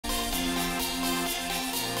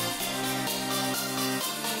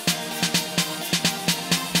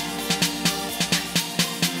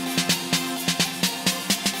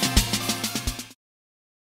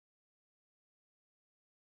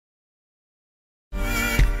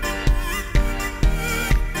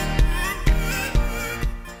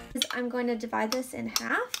I'm going to divide this in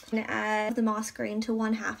half and add the moss green to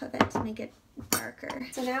one half of it to make it darker.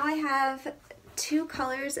 So now I have 2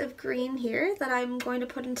 colors of green here that I'm going to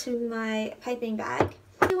put into my piping bag.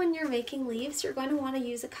 When you're making leaves, you're going to want to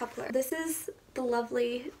use a coupler. This is the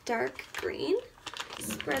lovely dark green.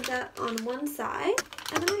 Spread that on one side,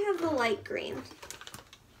 and then I have the light green.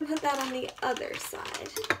 Put that on the other side,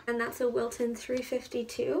 and that's a Wilton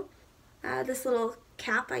 352. This little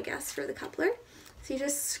cap, I guess, for the coupler. So you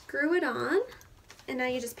just screw it on, and now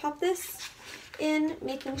you just pop this in,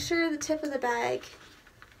 making sure the tip of the bag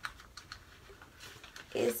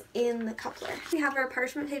is in the coupler. We have our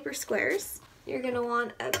parchment paper squares. You're going to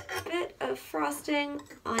want a bit of frosting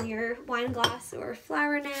on your wine glass or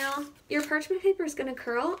flower nail. Your parchment paper is going to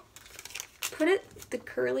curl. Put it the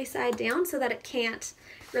curly side down so that it can't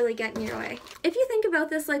really get in your way. If you think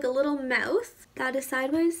about this like a little mouth, that is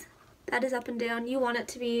sideways, that is up and down. You want it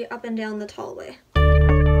to be up and down the tall way.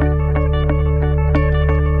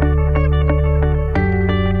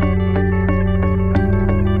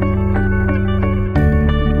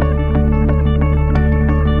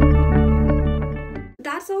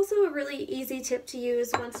 Also a really easy tip to use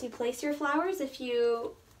once you place your flowers if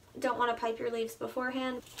you don't want to pipe your leaves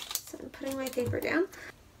beforehand. So I'm putting my paper down,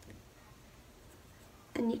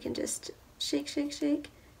 and you can just shake, shake, shake,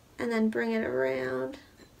 and then bring it around.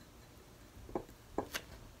 So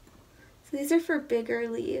these are for bigger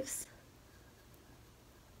leaves.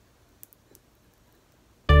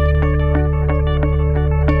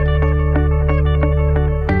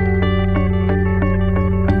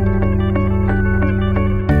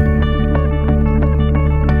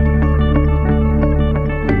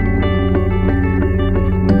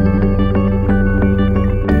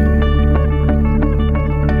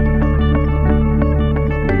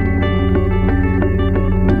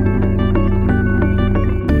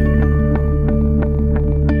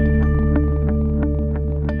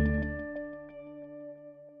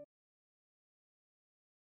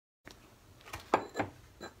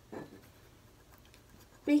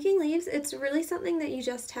 Making leaves, it's really something that you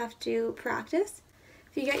just have to practice.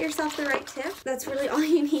 If you get yourself the right tip, that's really all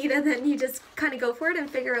you need, and then you just kind of go for it and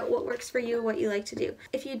figure out what works for you, what you like to do.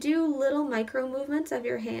 If you do little micro movements of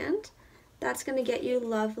your hand, that's going to get you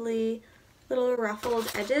lovely little ruffled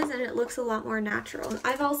edges, and it looks a lot more natural.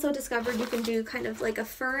 I've also discovered you can do kind of like a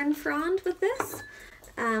fern frond with this.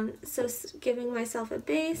 So giving myself a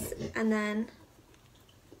base and then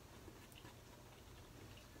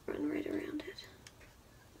run right around it.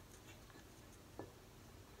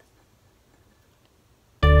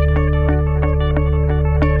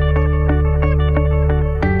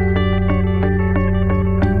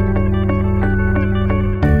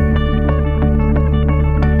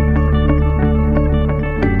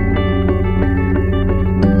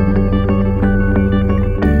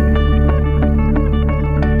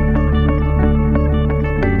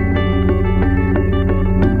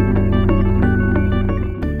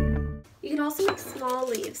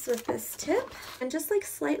 With this tip, and just like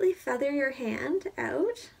slightly feather your hand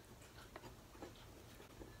out,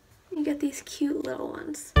 you get these cute little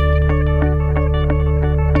ones.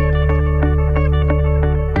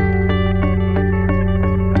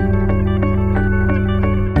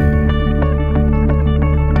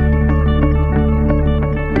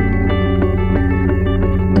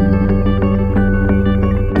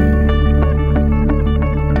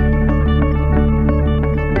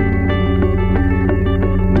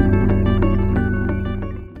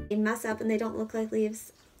 Mess up and they don't look like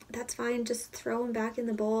leaves, that's fine. Just throw them back in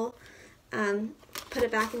the bowl, put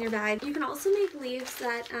it back in your bag. You can also make leaves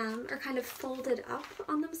that are kind of folded up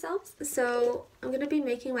on themselves. So I'm going to be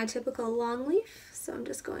making my typical long leaf, so I'm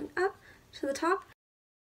just going up to the top.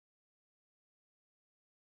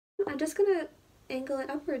 I'm just going to angle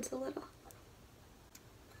it upwards a little.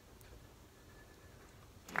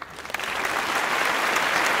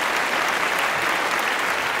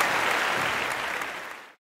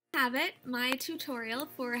 Have it, my tutorial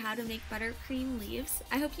for how to make buttercream leaves.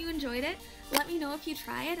 I hope you enjoyed it. Let me know if you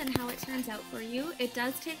try it and how it turns out for you. It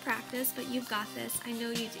does take practice, but you've got this. I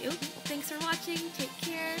know you do. Thanks for watching. Take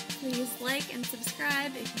care. Please like and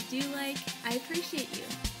subscribe if you do like. I appreciate you.